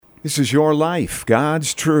This is Your Life,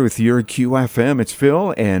 God's Truth, your QFM. It's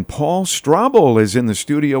Phil, and Paul Strobel is in the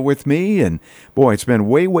studio with me. And boy, it's been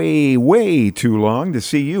way too long to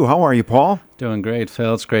see you. How are you, Paul? Doing great,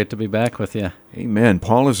 Phil. It's great to be back with you. Amen.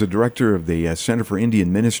 Paul is the director of the Center for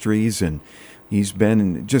Indian Ministries, and he's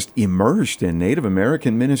been just immersed in Native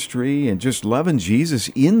American ministry and just loving Jesus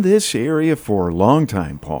in this area for a long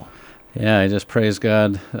time, Paul. Yeah, I just praise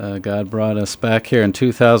God. God brought us back here in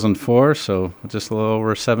 2004, so just a little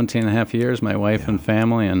over 17 and a half years, my wife and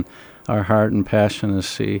family, and our heart and passion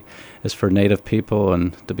is for Native people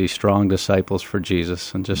and to be strong disciples for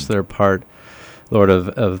Jesus, and just their part, Lord,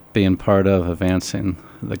 of being part of advancing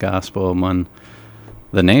the gospel among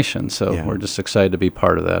the nation. So we're just excited to be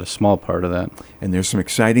part of that, a small part of that. And there's some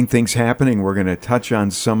exciting things happening. We're going to touch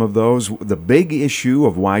on some of those. The big issue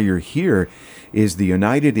of why you're here is the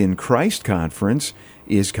United in Christ conference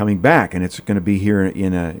is coming back, and it's going to be here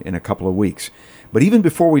in a couple of weeks. But even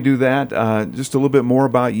before we do that, just a little bit more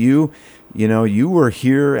about you. You know, you were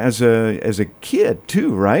here as a kid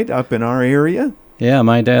too, right? Up in our area. Yeah,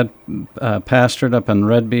 my dad pastored up in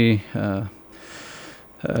Redby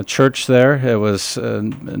church there. It was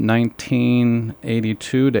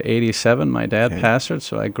 1982 to 87. My dad pastored,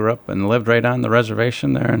 so I grew up and lived right on the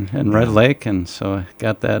reservation there in Red Lake, and so I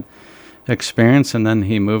got that experience, and then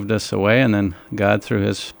he moved us away, and then God, through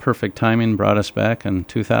his perfect timing, brought us back in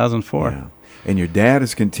 2004. Yeah. And your dad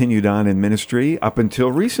has continued on in ministry up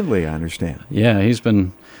until recently, I understand. Yeah, he's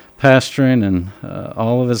been pastoring and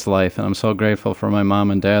all of his life, and I'm so grateful for my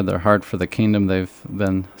mom and dad, their heart for the kingdom. They've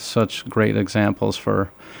been such great examples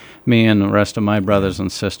for me and the rest of my brothers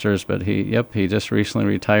and sisters, but he just recently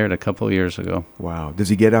retired a couple of years ago. Wow. Does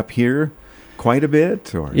he get up here quite a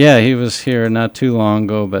bit? Or? Yeah, he was here not too long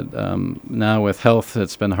ago, but now with health,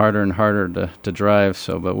 it's been harder and harder to drive.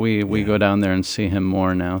 So, but we go down there and see him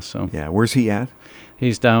more now. So yeah, where's he at?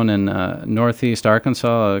 He's down in northeast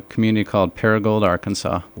Arkansas, a community called Paragould,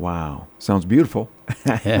 Arkansas. Wow, sounds beautiful.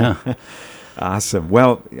 Yeah. Awesome.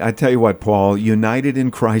 Well, I tell you what, Paul, United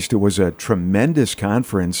in Christ, it was a tremendous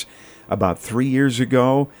conference about 3 years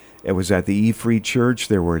ago. It was at the E-Free Church.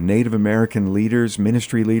 There were Native American leaders,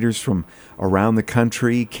 ministry leaders from around the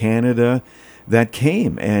country, Canada, that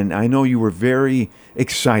came. And I know you were very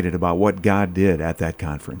excited about what God did at that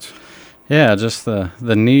conference. Yeah, just the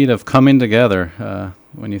need of coming together.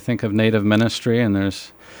 When you think of Native ministry, and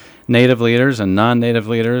there's Native leaders and non-Native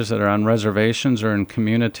leaders that are on reservations or in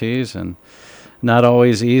communities, and not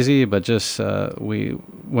always easy, but just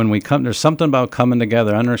when we come, there's something about coming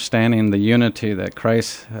together, understanding the unity that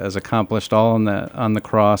Christ has accomplished all on the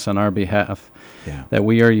cross on our behalf, that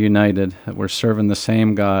we are united, that we're serving the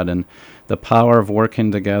same God, and the power of working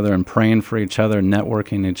together and praying for each other,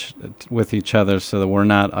 networking with each other so that we're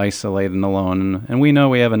not isolated and alone. And we know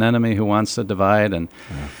we have an enemy who wants to divide and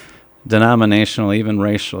denominational, even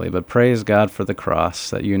racially, but praise God for the cross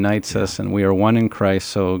that unites us, and we are one in Christ.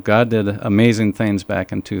 So God did amazing things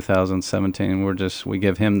back in 2017. We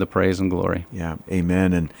give him the praise and glory. Yeah,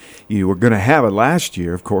 amen. And you were going to have it last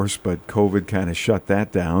year, of course, but COVID kind of shut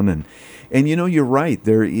that down. And you know, you're right.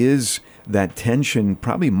 There is that tension,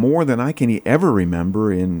 probably more than I can ever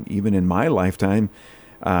remember even in my lifetime.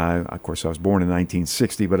 Of course, I was born in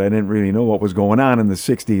 1960, but I didn't really know what was going on in the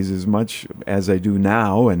 60s as much as I do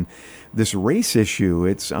now. And this race issue,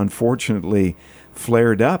 it's unfortunately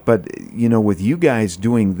flared up. But, you know, with you guys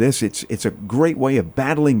doing this, it's a great way of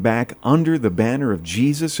battling back under the banner of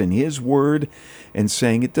Jesus and his word and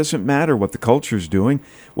saying it doesn't matter what the culture's doing.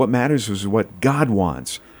 What matters is what God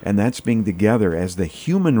wants, and that's being together as the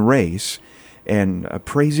human race and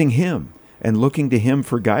praising him and looking to him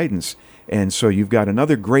for guidance. And so you've got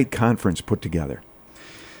another great conference put together.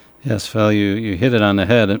 Yes, Phil, you hit it on the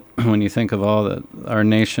head when you think of all that our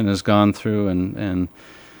nation has gone through and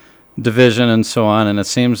division and so on, and it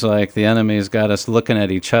seems like the enemy's got us looking at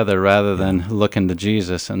each other rather than looking to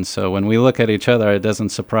Jesus. And so when we look at each other, it doesn't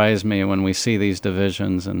surprise me when we see these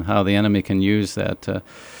divisions and how the enemy can use that to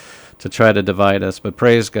try to divide us. But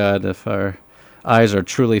praise God, if our eyes are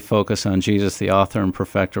truly focused on Jesus, the author and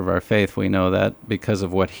perfecter of our faith, we know that because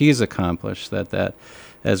of what he's accomplished, that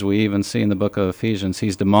as we even see in the book of Ephesians,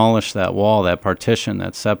 he's demolished that wall, that partition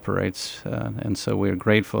that separates. And so we're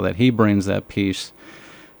grateful that he brings that peace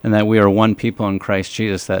and that we are one people in Christ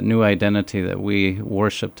Jesus, that new identity that we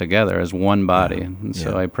worship together as one body. And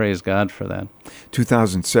so I praise God for that.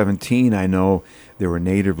 2017, I know there were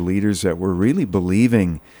Native leaders that were really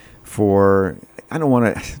believing for I don't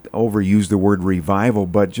want to overuse the word revival,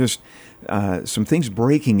 but just some things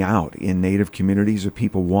breaking out in Native communities of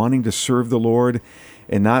people wanting to serve the Lord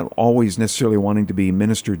and not always necessarily wanting to be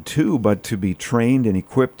ministered to, but to be trained and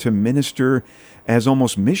equipped to minister as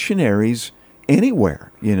almost missionaries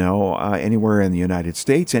anywhere, anywhere in the United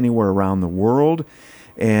States, anywhere around the world.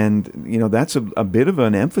 And, that's a bit of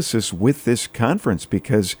an emphasis with this conference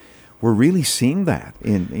because we're really seeing that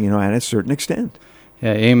at a certain extent.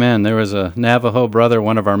 Yeah, amen. There was a Navajo brother,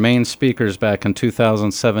 one of our main speakers back in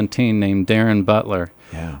 2017, named Darren Butler.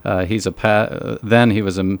 Yeah. Then he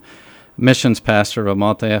was a missions pastor of a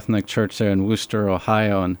multi-ethnic church there in Wooster,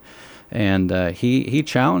 Ohio, and he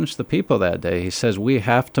challenged the people that day. He says, we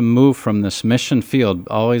have to move from this mission field,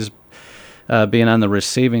 always being on the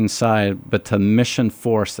receiving side, but to mission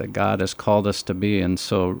force that God has called us to be. And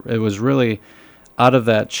so it was really out of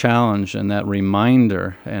that challenge and that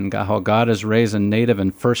reminder and how God is raising Native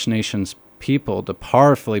and First Nations people to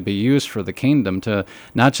powerfully be used for the kingdom, to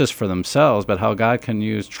not just for themselves, but how God can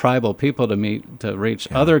use tribal people to reach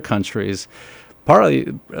other countries,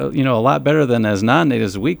 partly, a lot better than as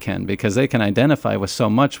non-natives we can, because they can identify with so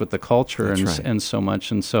much with the culture and so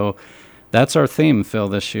much. And so that's our theme, Phil,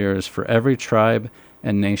 this year is for every tribe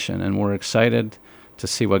and nation, and we're excited to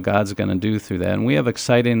see what God's going to do through that. And we have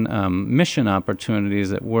exciting mission opportunities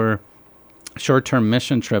that we're short-term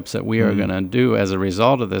mission trips that we are going to do as a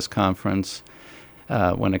result of this conference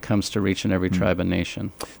when it comes to reaching every tribe and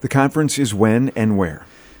nation. The conference is when and where?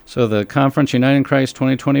 So the conference, Uniting Christ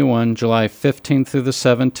 2021, July 15th through the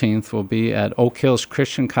 17th, will be at Oak Hills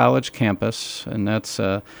Christian College campus, and that's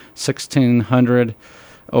 1600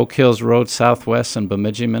 Oak Hills Road Southwest in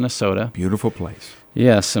Bemidji, Minnesota. Beautiful place.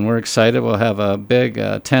 Yes, and we're excited. We'll have a big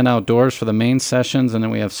tent outdoors for the main sessions, and then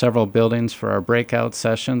we have several buildings for our breakout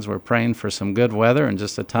sessions. We're praying for some good weather and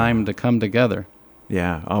just a time to come together.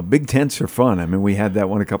 Yeah, big tents are fun. I mean, we had that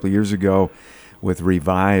one a couple of years ago with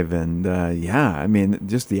Revive, and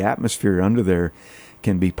just the atmosphere under there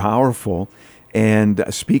can be powerful. And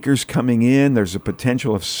speakers coming in, there's a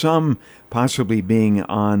potential of some possibly being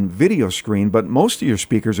on video screen, but most of your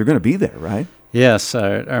speakers are going to be there, right? Yes,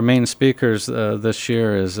 our main speakers this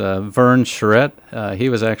year is Vern Charette. He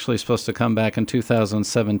was actually supposed to come back in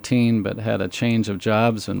 2017, but had a change of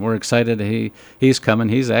jobs, and we're excited he's coming.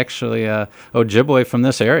 He's actually Ojibwe from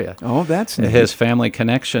this area. Oh, that's neat. His family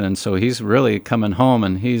connection, and so he's really coming home,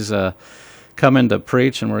 and he's coming to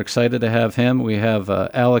preach, and we're excited to have him. We have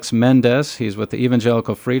Alex Mendez. He's with the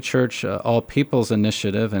Evangelical Free Church All Peoples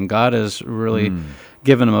Initiative, and God has really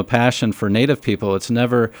given him a passion for Native people. It's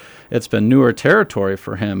been newer territory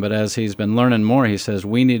for him, but as he's been learning more, he says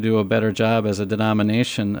we need to do a better job as a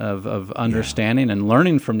denomination of understanding and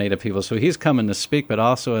learning from Native people. So he's coming to speak, but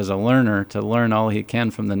also as a learner to learn all he can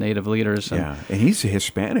from the Native leaders. And he's a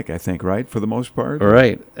Hispanic, I think, right, for the most part?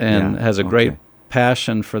 Right, and has a great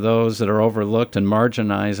passion for those that are overlooked and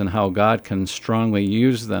marginalized and how God can strongly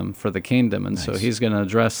use them for the kingdom. And so he's going to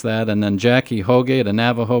address that. And then Jackie Hogate, a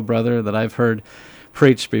Navajo brother that I've heard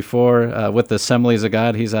preach before with the Assemblies of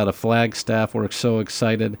God. He's out of Flagstaff. We're so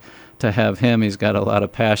excited to have him. He's got a lot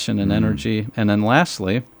of passion and energy. And then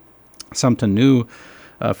lastly, something new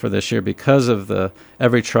for this year because of the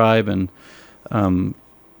every tribe and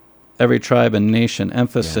nation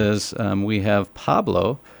emphasis, we have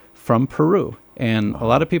Pablo from Peru. And a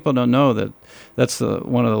lot of people don't know that that's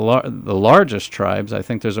one of the largest tribes. I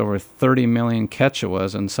think there's over 30 million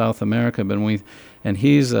Quechuas in South America. And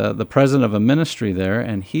he's the president of a ministry there,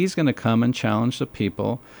 and he's going to come and challenge the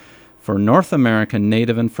people for North American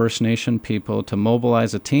Native and First Nation people to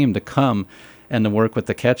mobilize a team to come and to work with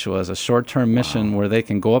the Quechuas, a short-term mission where they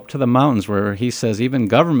can go up to the mountains where he says even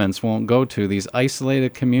governments won't go to, these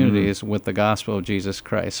isolated communities with the gospel of Jesus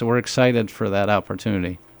Christ. So we're excited for that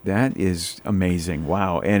opportunity. That is amazing.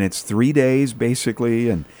 Wow. And it's 3 days basically.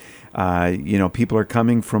 And, people are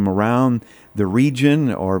coming from around the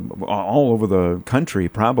region or all over the country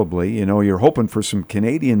probably. You're hoping for some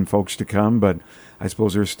Canadian folks to come, but I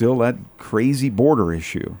suppose there's still that crazy border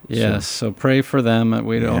issue. Yes, so pray for them.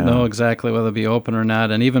 We don't know exactly whether it'll be open or not.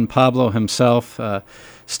 And even Pablo himself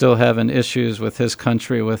still having issues with his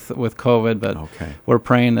country with COVID, but we're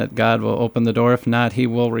praying that God will open the door. If not, he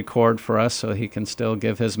will record for us so he can still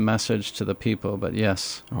give his message to the people. But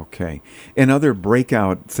yes. Okay. And other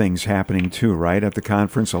breakout things happening too, right, at the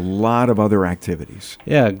conference? A lot of other activities.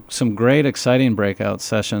 Yeah, some great, exciting breakout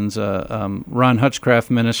sessions. Ron Hutchcraft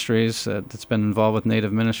Ministries, that's been involved with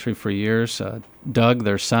Native ministry for years. Doug,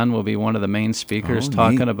 their son, will be one of the main speakers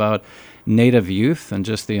talking about Native youth and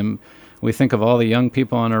just we think of all the young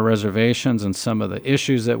people on our reservations and some of the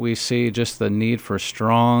issues that we see, just the need for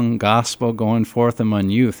strong gospel going forth among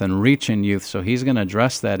youth and reaching youth. So he's going to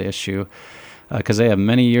address that issue because they have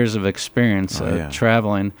many years of experience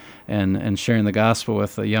traveling and sharing the gospel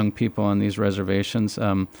with the young people on these reservations.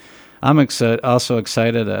 I'm also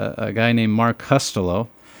excited, a guy named Mark Costello,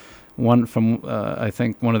 one from, I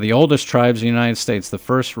think, one of the oldest tribes in the United States, the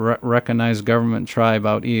first recognized government tribe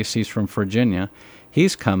out east. He's from Virginia.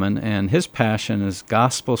 He's coming, and his passion is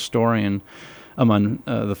gospel storying among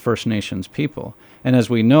the First Nations people. And as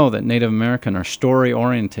we know that Native American are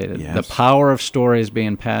story-orientated, the power of stories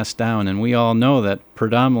being passed down, and we all know that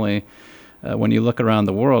predominantly when you look around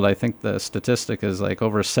the world, I think the statistic is like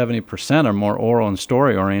over 70% are more oral and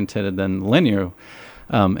story-orientated than linear.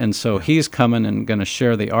 And so he's coming and going to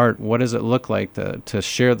share the art. What does it look like to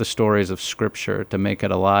share the stories of Scripture, to make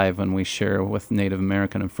it alive when we share with Native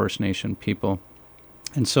American and First Nation people?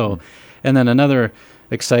 And so, and then another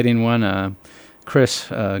exciting one, Chris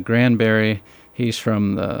Granberry. He's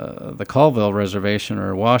from the Colville Reservation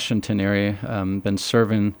or Washington area, been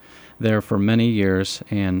serving there for many years,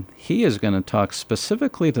 and he is going to talk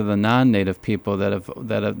specifically to the non-Native people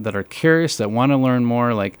that are curious, that want to learn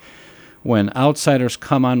more. Like, when outsiders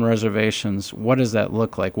come on reservations, what does that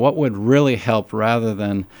look like? What would really help, rather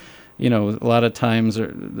than, a lot of times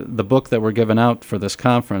the book that we're giving out for this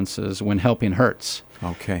conference is When Helping Hurts.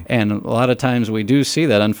 Okay. And a lot of times we do see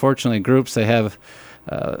that. Unfortunately, groups, they have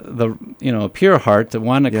a pure heart that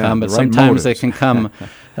want to come, but sometimes they can come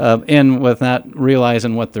in with not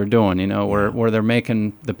realizing what they're doing, where they're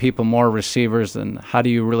making the people more receivers, and how do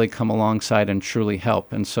you really come alongside and truly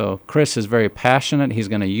help? And so Chris is very passionate. He's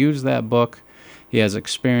going to use that book. He has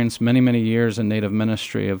experience many, many years in Native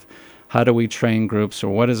ministry of how do we train groups,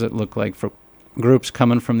 or what does it look like for groups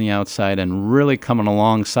coming from the outside and really coming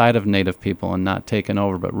alongside of Native people and not taking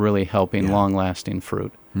over, but really helping long-lasting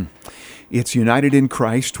fruit. It's United in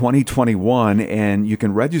Christ 2021, and you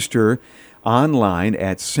can register online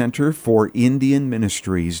at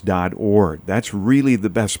centerforindianministries.org. That's really the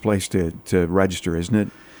best place to register, isn't it,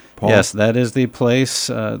 Paul? Yes, that is the place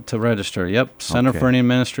to register. Yep,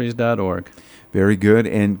 centerforindianministries.org. Very good.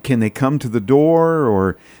 And can they come to the door,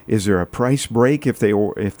 or is there a price break if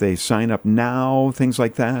they sign up now, things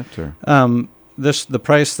like that? Or? The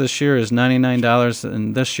price this year is $99,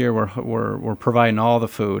 and this year we're providing all the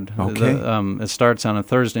food. Okay. It starts on a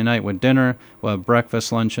Thursday night with dinner. We'll have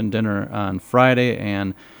breakfast, lunch, and dinner on Friday,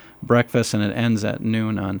 and breakfast, and it ends at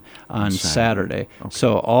noon on Saturday. Okay.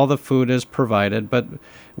 So all the food is provided, but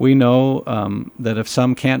we know that if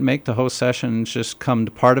some can't make the host session, just come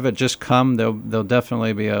to part of it. Just come. There'll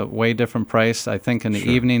definitely be a way different price. I think in the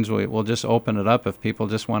evenings we'll just open it up if people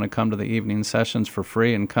just want to come to the evening sessions for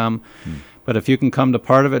free and come. But if you can come to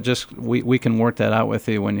part of it, just we can work that out with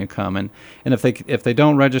you when you come. And if they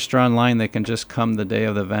don't register online, they can just come the day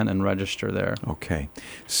of the event and register there. Okay.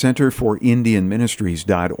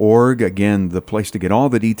 centerforindianministries.org. Again, the place to get all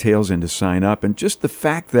the details and to sign up. And just the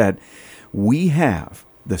fact that we have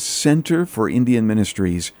the Center for Indian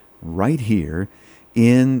Ministries right here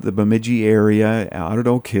in the Bemidji area, out at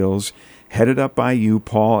Oak Hills, headed up by you,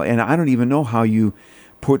 Paul. And I don't even know how you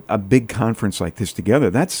put a big conference like this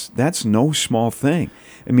together. That's no small thing.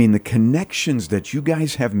 I mean, the connections that you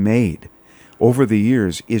guys have made over the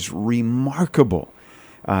years is remarkable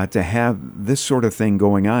to have this sort of thing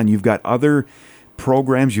going on. You've got other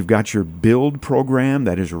programs. You've got your Build program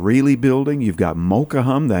that is really building. You've got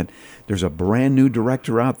Mokahum, that there's a brand new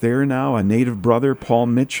director out there now, a Native brother, Paul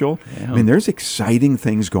Mitchell. Yeah. I mean, there's exciting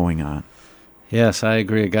things going on. Yes, I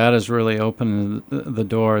agree. God has really opened the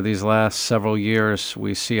door. These last several years,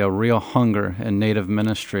 we see a real hunger in Native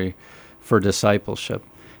ministry for discipleship.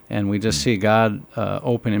 And we just see God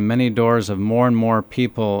opening many doors of more and more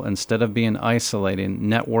people, instead of being isolating,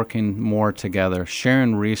 networking more together,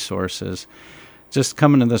 sharing resources, just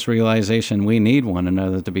coming to this realization we need one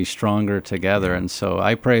another to be stronger together. And so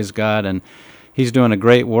I praise God, and He's doing a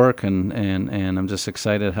great work, and I'm just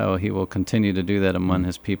excited how He will continue to do that among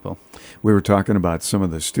His people. We were talking about some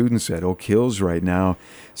of the students at Oak Hills right now,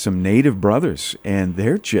 some Native brothers, and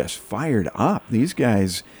they're just fired up. These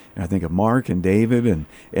guys, I think of Mark and David, and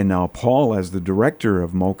now Paul as the director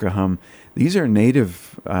of Mokahum. These are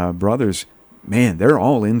Native brothers. Man, they're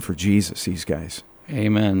all in for Jesus, these guys.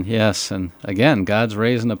 Amen. Yes, and again, God's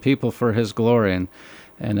raising a people for His glory, and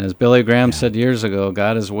as Billy Graham said years ago,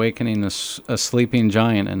 God is awakening a sleeping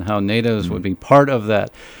giant, and how natives would be part of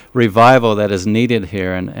that revival that is needed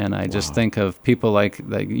here. And I just think of people like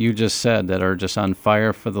you just said, that are just on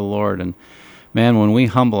fire for the Lord. And man, when we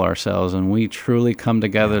humble ourselves and we truly come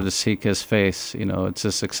together to seek His face, it's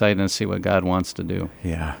just exciting to see what God wants to do.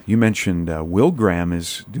 Yeah. You mentioned Will Graham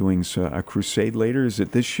is doing a crusade later. Is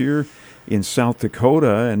it this year in South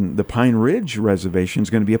Dakota? And the Pine Ridge Reservation is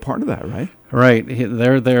going to be a part of that, right? Right.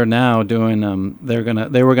 They're there now doing.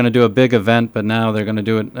 They were gonna do a big event, but now they're gonna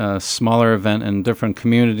do a smaller event in different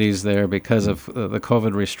communities there because of the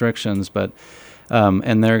COVID restrictions. But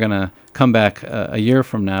and they're gonna come back a year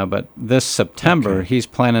from now. But this September, he's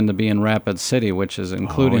planning to be in Rapid City, which is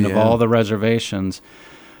including of all the reservations.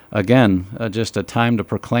 Again, just a time to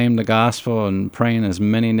proclaim the gospel and praying as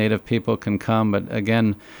many Native people can come. But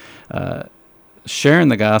again, sharing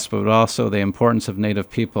the gospel, but also the importance of Native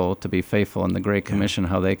people to be faithful in the Great Commission,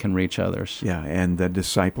 how they can reach others. Yeah, and the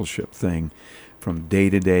discipleship thing from day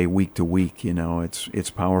to day, week to week, it's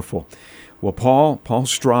powerful. Well, Paul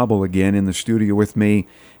Strobel again in the studio with me,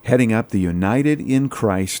 heading up the United in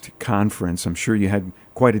Christ Conference. I'm sure you had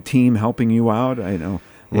quite a team helping you out. I know.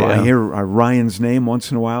 Yeah. I hear Ryan's name once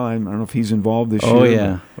in a while. I don't know if he's involved this year. Oh,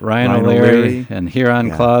 yeah. Ryan O'Leary and Huron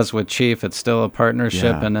Claus with Chief. It's still a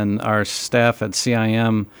partnership. Yeah. And then our staff at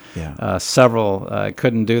CIM, several. I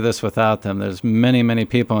couldn't do this without them. There's many, many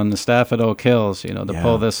people on the staff at Oak Hills, to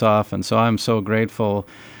pull this off. And so I'm so grateful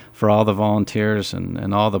for all the volunteers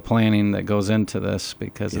and all the planning that goes into this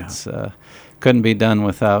because it's couldn't be done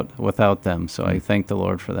without them. So I thank the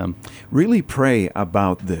Lord for them. Really pray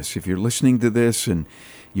about this. If you're listening to this and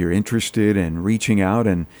you're interested in reaching out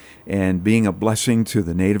and being a blessing to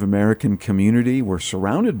the Native American community, we're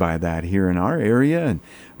surrounded by that here in our area, and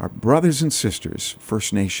our brothers and sisters,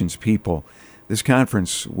 First Nations people. This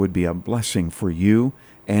conference would be a blessing for you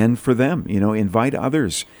and for them. Invite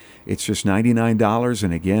others. It's just $99,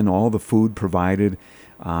 and again, all the food provided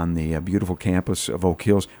on the beautiful campus of Oak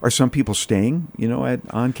Hills. Are some people staying,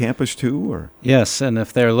 on campus too? Or yes, and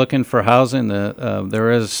if they're looking for housing,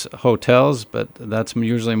 there is hotels, but that's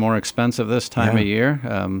usually more expensive this time of year.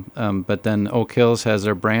 But then Oak Hills has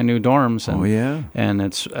their brand new dorms. And, and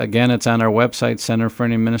it's on our website,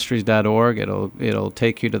 centerforindianministries.org. It'll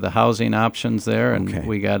take you to the housing options there, and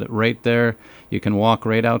we got it right there. You can walk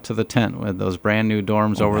right out to the tent with those brand new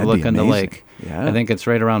dorms overlooking the lake. Yeah. I think it's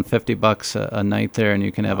right around $50 a night there, and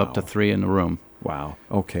you can have up to 3 in the room. Wow.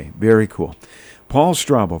 Okay. Very cool. Paul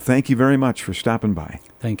Strobel, thank you very much for stopping by.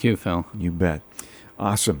 Thank you, Phil. You bet.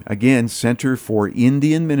 Awesome. Again,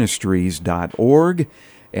 centerforindianministries.org,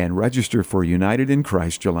 and register for United in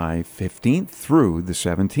Christ July 15th through the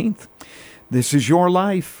 17th. This is your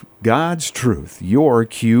life, God's truth, your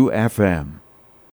QFM.